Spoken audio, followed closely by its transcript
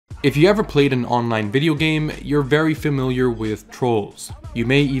If you ever played an online video game, you're very familiar with trolls. You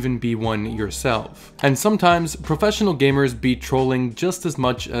may even be one yourself. And sometimes, professional gamers be trolling just as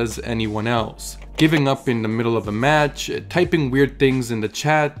much as anyone else. Giving up in the middle of a match, typing weird things in the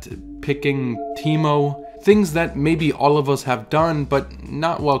chat, picking Teemo, things that maybe all of us have done, but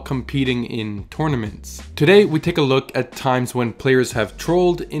not while competing in tournaments. Today, we take a look at times when players have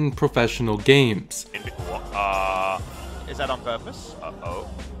trolled in professional games. Is that on purpose? Uh-oh.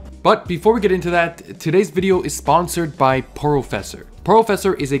 But before we get into that, today's video is sponsored by Professor.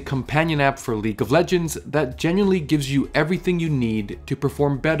 Professor is a companion app for League of Legends that genuinely gives you everything you need to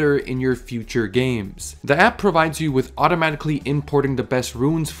perform better in your future games. The app provides you with automatically importing the best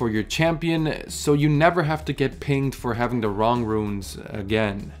runes for your champion, so you never have to get pinged for having the wrong runes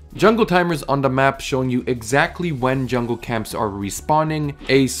again. Jungle timers on the map showing you exactly when jungle camps are respawning,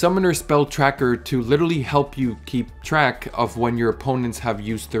 a summoner spell tracker to literally help you keep track of when your opponents have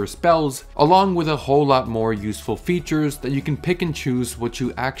used their spells, along with a whole lot more useful features that you can pick and choose what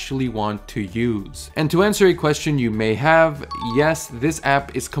you actually want to use. And to answer a question you may have, yes, this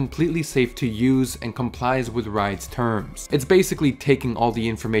app is completely safe to use and complies with Riot's terms. It's basically taking all the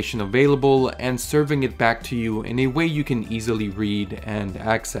information available and serving it back to you in a way you can easily read and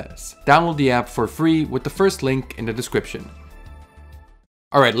access. Download the app for free with the first link in the description.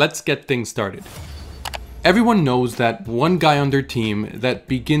 Alright, let's get things started. Everyone knows that one guy on their team that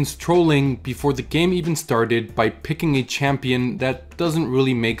begins trolling before the game even started by picking a champion that doesn't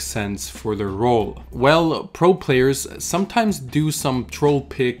really make sense for their role. Well, pro players sometimes do some troll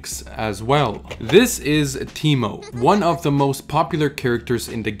picks as well. This is Teemo, one of the most popular characters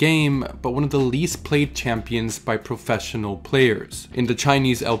in the game, but one of the least played champions by professional players. In the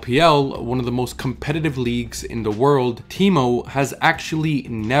Chinese LPL, one of the most competitive leagues in the world, Teemo has actually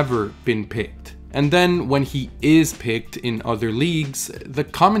never been picked. And then when he is picked in other leagues, the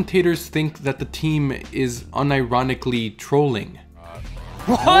commentators think that the team is unironically trolling.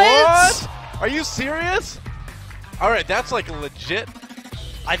 What? Are you serious? Alright, that's like legit.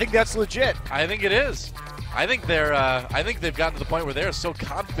 I think that's legit. I think it is. I think they've gotten to the point where they're so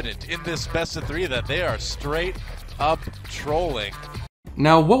confident in this best of 3 that they are straight up trolling.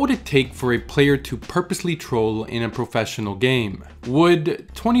 Now, what would it take for a player to purposely troll in a professional game?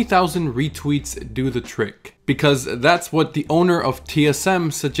 Would 20,000 retweets do the trick? Because that's what the owner of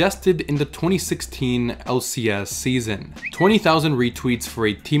TSM suggested in the 2016 LCS season. 20,000 retweets for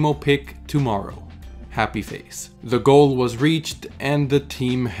a Teemo pick tomorrow. Happy face. The goal was reached and the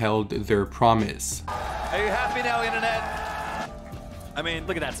team held their promise. Are you happy now, internet? I mean,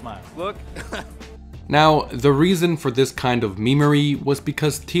 look at that smile. Look. Now, the reason for this kind of memery was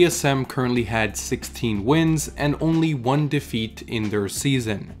because TSM currently had 16 wins and only 1 defeat in their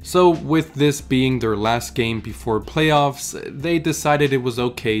season. So with this being their last game before playoffs, they decided it was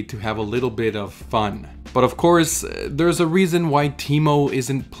okay to have a little bit of fun. But of course, there's a reason why Teemo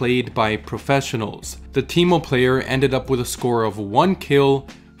isn't played by professionals. The Teemo player ended up with a score of 1 kill,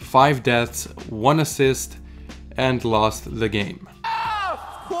 5 deaths, 1 assist, and lost the game.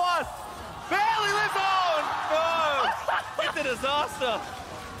 Disaster!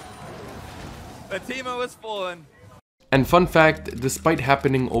 The Teemo was fallen. And fun fact, despite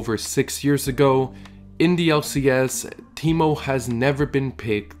happening over 6 years ago, in the LCS, Teemo has never been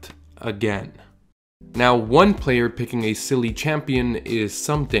picked again. Now, one player picking a silly champion is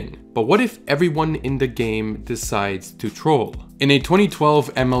something, but what if everyone in the game decides to troll? In a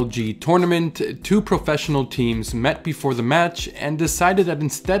 2012 MLG tournament, 2 professional teams met before the match and decided that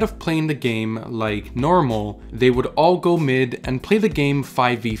instead of playing the game like normal, they would all go mid and play the game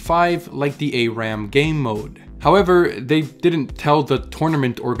 5v5 like the ARAM game mode. However, they didn't tell the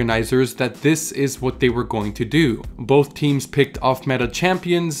tournament organizers that this is what they were going to do. Both teams picked off-meta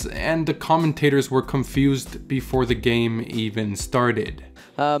champions and the commentators were confused before the game even started.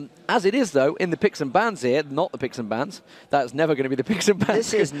 As it is though, in the picks and bans here, not the picks and bans, that's never going to be the picks and bans.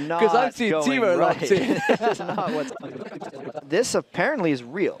 This is not because I've seen going Teemo right. locked in. This is not what's This apparently is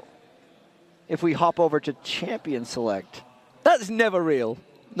real. If we hop over to champion select. That's never real.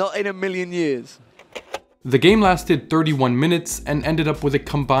 Not in a million years. The game lasted 31 minutes and ended up with a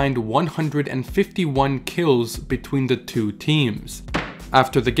combined 151 kills between the 2 teams.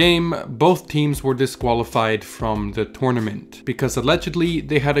 After the game, both teams were disqualified from the tournament, because allegedly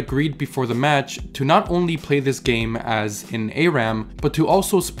they had agreed before the match to not only play this game as in ARAM, but to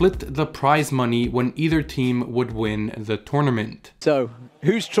also split the prize money when either team would win the tournament. So,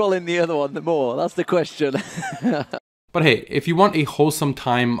 who's trolling the other one the more? That's the question. But hey, if you want a wholesome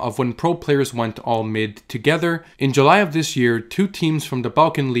time of when pro players went all mid together, in July of this year, 2 teams from the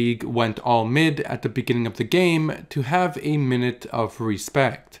Balkan League went all mid at the beginning of the game to have a minute of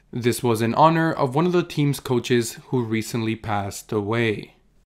respect. This was in honor of one of the team's coaches who recently passed away.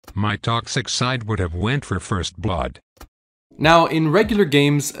 My toxic side would have went for first blood. Now, in regular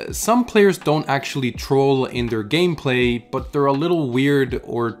games, some players don't actually troll in their gameplay, but they're a little weird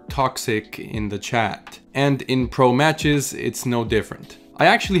or toxic in the chat. And in pro matches, it's no different. I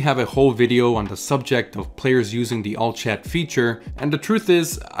actually have a whole video on the subject of players using the alt chat feature, and the truth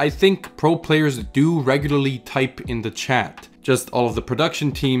is, I think pro players do regularly type in the chat. Just all of the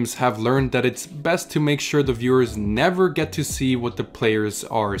production teams have learned that it's best to make sure the viewers never get to see what the players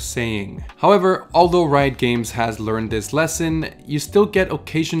are saying. However, although Riot Games has learned this lesson, you still get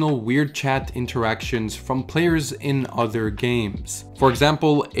occasional weird chat interactions from players in other games. For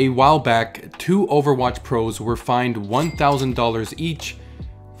example, a while back, 2 Overwatch pros were fined $1,000 each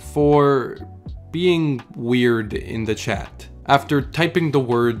for being weird in the chat after typing the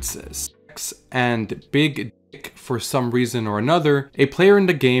words sex and big dick for some reason or another. A player in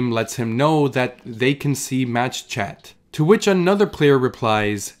the game lets him know that they can see match chat, to which another player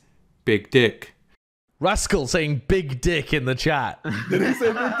replies, big dick. Rascal saying big dick in the chat. Did he say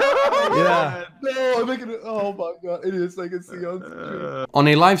big dick? Yeah. No, I'm making it. Oh my god, it is. I can see on screen. On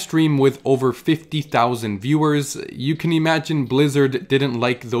a live stream with over 50,000 viewers, you can imagine Blizzard didn't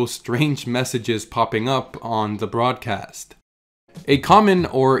like those strange messages popping up on the broadcast. A common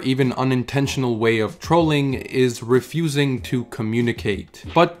or even unintentional way of trolling is refusing to communicate.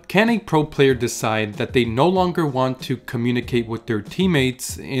 But can a pro player decide that they no longer want to communicate with their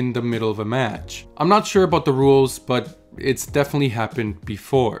teammates in the middle of a match? I'm not sure about the rules, but it's definitely happened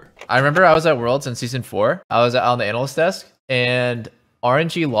before. I remember I was at Worlds in Season 4. I was on the analyst desk, and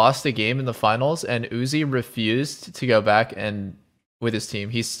RNG lost the game in the finals, and Uzi refused to go back and with his team.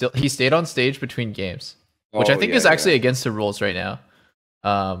 He stayed on stage between games. Which I think is actually against the rules right now.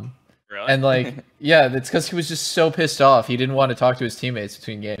 Really? And like, yeah, it's because he was just so pissed off. He didn't want to talk to his teammates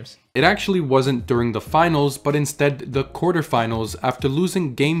between games. It actually wasn't during the finals, but instead the quarterfinals after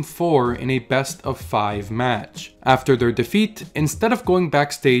losing Game 4 in a best of 5 match. After their defeat, instead of going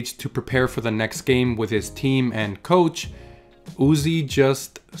backstage to prepare for the next game with his team and coach, Uzi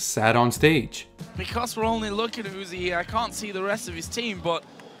just sat on stage. Because we're only looking at Uzi here, I can't see the rest of his team, but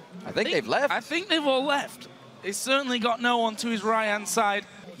I think they've left. I think they've all left. He's certainly got no one to his right-hand side.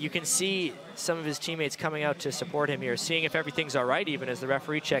 You can see some of his teammates coming out to support him here, seeing if everything's all right even as the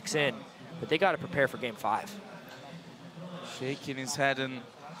referee checks in. But they got to prepare for Game 5. Shaking his head and...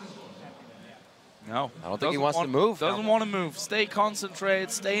 No. I don't think he wants to move. Doesn't want to move. Stay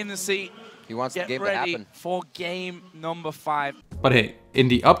concentrated, stay in the seat. He wants the Get game to ready happen. for game number 5. But hey, in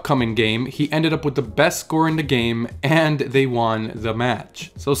the upcoming game, he ended up with the best score in the game and they won the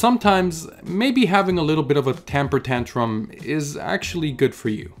match. So sometimes, maybe having a little bit of a temper tantrum is actually good for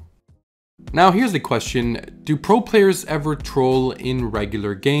you. Now here's the question, do pro players ever troll in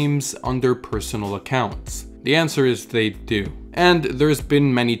regular games on their personal accounts? The answer is they do. And there's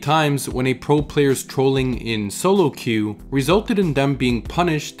been many times when a pro player's trolling in solo queue resulted in them being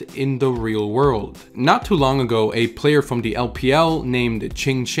punished in the real world. Not too long ago, a player from the LPL named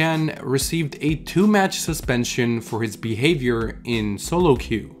Ching Shan received a 2-match suspension for his behavior in solo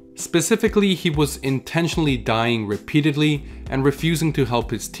queue. Specifically, he was intentionally dying repeatedly and refusing to help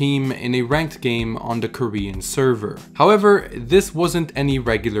his team in a ranked game on the Korean server. However, this wasn't any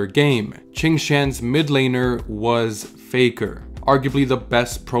regular game. Ching Shan's mid laner was Faker, arguably the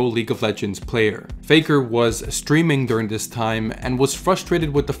best pro League of Legends player. Faker was streaming during this time and was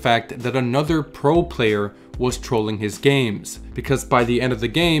frustrated with the fact that another pro player was trolling his games, because by the end of the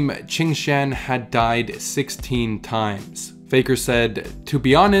game, Ching Shan had died 16 times. Faker said, "To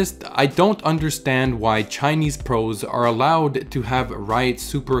be honest, I don't understand why Chinese pros are allowed to have Riot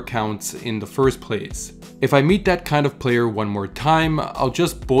super accounts in the first place. If I meet that kind of player one more time, I'll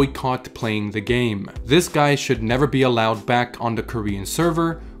just boycott playing the game. This guy should never be allowed back on the Korean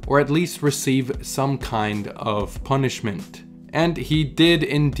server, or at least receive some kind of punishment." And he did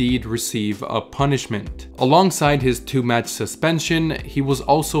indeed receive a punishment. Alongside his 2-match suspension, he was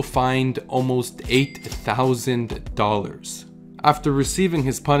also fined almost $8,000. After receiving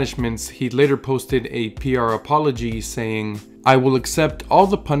his punishments, he later posted a PR apology saying, "I will accept all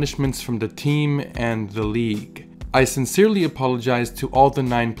the punishments from the team and the league. I sincerely apologize to all the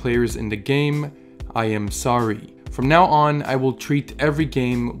 9 players in the game. I am sorry. From now on, I will treat every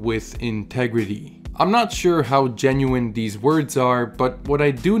game with integrity." I'm not sure how genuine these words are, but what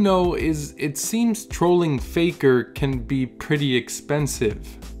I do know is it seems trolling Faker can be pretty expensive.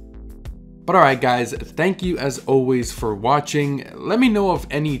 But alright guys, thank you as always for watching. Let me know of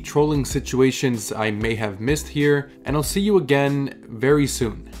any trolling situations I may have missed here, and I'll see you again very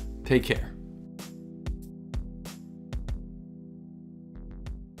soon. Take care.